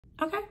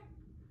Okay.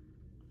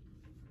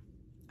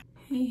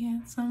 Hey,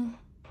 handsome.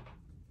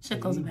 Should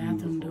close the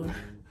bathroom door.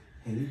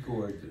 Hey,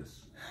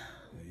 gorgeous.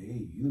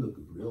 Hey, you look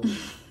real.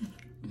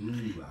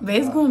 But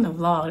it's going to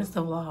vlog. It's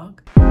the vlog.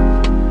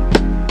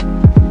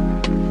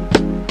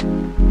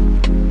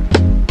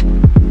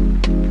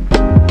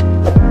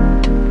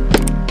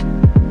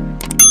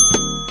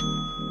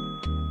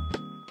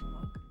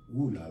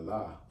 Ooh la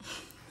la.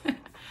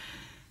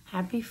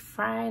 Happy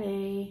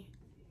Friday.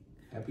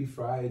 Happy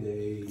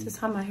Friday. This is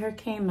how my hair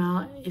came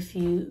out. If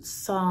you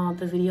saw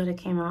the video that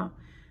came out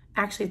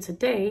actually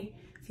today,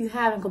 if you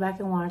haven't, go back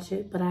and watch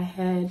it. But I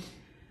had,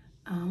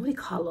 what do you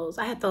call those?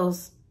 I had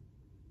those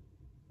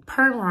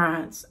perm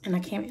rods, and I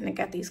came in and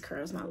got these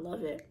curls, and I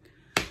love it.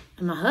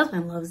 And my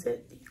husband loves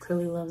it. He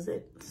clearly loves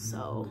it.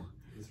 So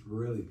it's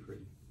really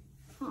pretty.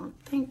 Oh,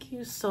 thank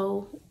you.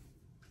 So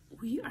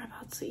we are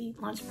about to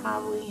eat lunch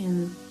probably,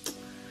 and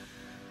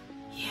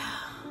yeah,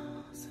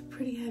 it's a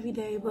pretty heavy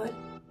day, but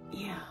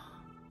yeah,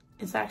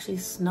 it's actually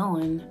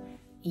snowing.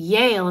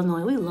 Yay,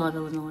 Illinois. We love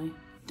Illinois,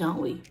 don't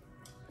we?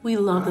 We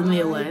love the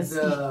Midwest.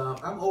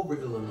 I'm over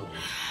Illinois.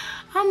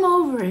 I'm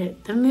over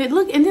it.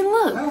 Look, and then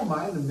look. I don't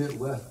mind the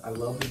Midwest. I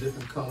love the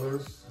different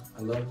colors.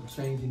 I love the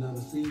changing of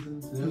the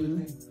seasons and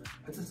everything.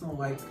 I just don't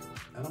like,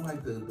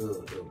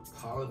 the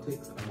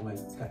politics. I don't like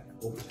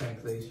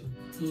overtaxation.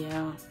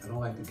 Yeah. I don't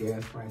like the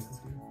gas prices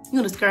here. You're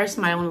gonna discourage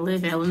somebody want to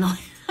live in Illinois.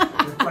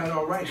 That's quite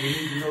all right. You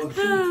need to know the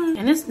truth.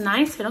 And it's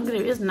nice here. Don't get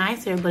it. It's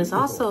nice here, but it's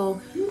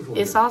also,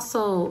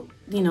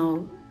 you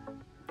know,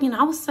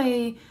 I would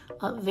say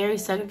very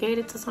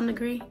segregated to some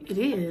degree. It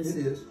is.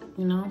 It is.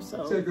 You know,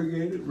 so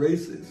segregated,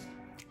 racist,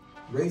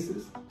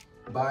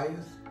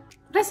 biased.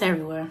 That's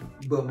everywhere.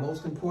 But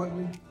most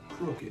importantly,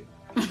 crooked.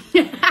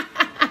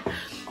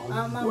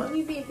 What do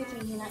you think if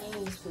you're not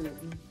eating his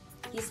food?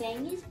 He's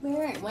saying it's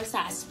burnt. What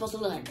side is supposed to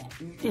look like that?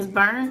 It's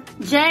burnt.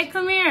 Jay,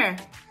 come here.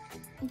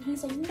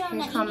 He's like, no,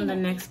 Here come the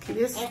next kid.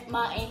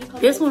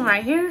 This one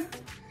right here,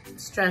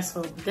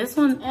 stressful. This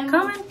one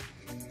coming,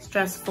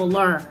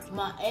 stressfuler.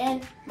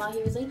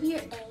 He was like, you're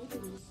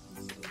ugly.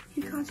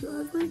 He called you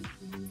ugly?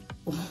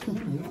 No,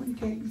 you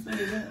can't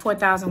say that.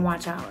 4,000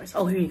 watch hours.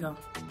 Oh, here you go.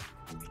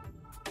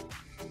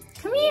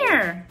 Come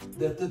here.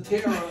 The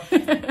terror.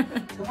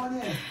 Come on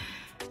in.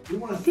 We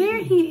want to see There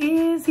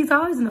he is. He's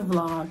always in the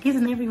vlog. He's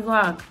in every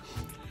vlog.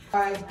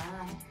 Hi.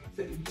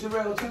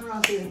 Jarrell, turn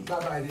around and say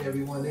bye-bye to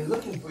everyone. They're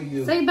looking for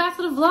you. Say back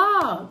to the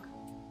vlog.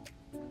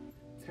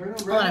 Turn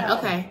around.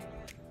 Okay.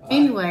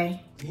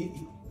 Anyway.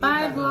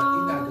 Bye, vlog.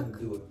 He's not going to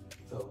do it.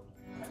 So,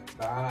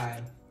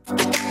 bye.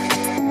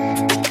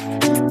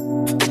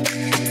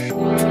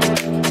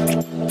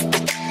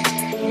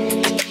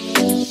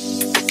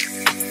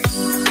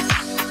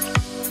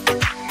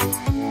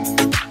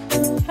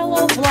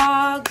 Hello,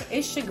 vlog.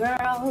 It's your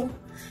girl.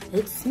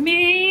 It's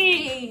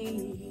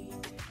me.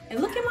 And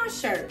look at my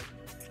shirt.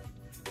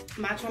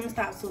 My trauma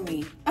stops with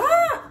me.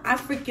 I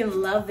freaking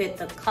love it.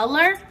 The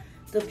color,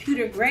 the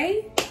pewter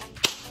gray.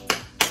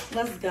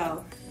 Let's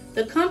go.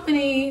 The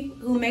company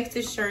who makes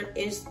this shirt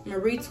is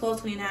Marie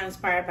 1229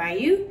 Inspired by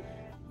You.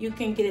 You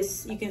can get it,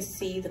 you can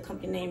see the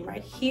company name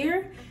right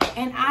here.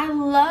 And I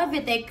love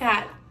it. They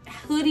got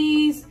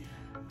hoodies.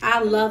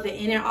 I love it.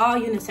 And they're all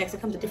unisex.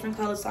 It comes in different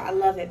colors, so I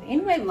love it.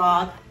 Anyway,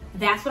 vlog,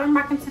 that's what I'm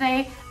rocking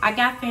today. I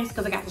got fancy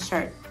because I got the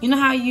shirt. You know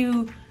how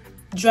you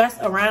dress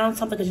around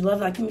something because you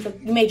love it? Like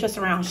you may dress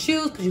around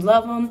shoes because you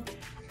love them.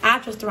 I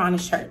dressed around a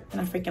shirt and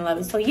I freaking love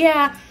it. So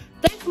yeah,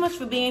 thanks so much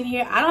for being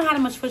here. I don't have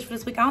much footage for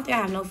this week. I don't think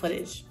I have no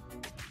footage.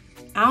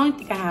 I don't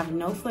think I have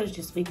no footage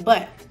this week,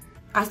 but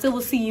I still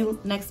will see you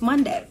next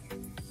Monday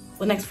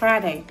or next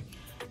Friday.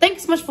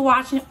 Thanks so much for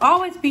watching.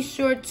 Always be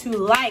sure to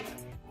like,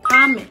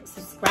 comment,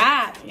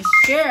 subscribe, and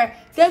share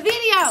the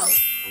video.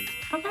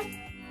 Okay?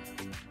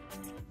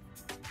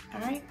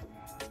 All right?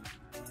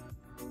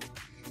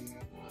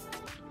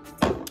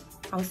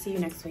 I'll see you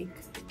next week.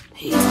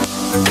 Peace.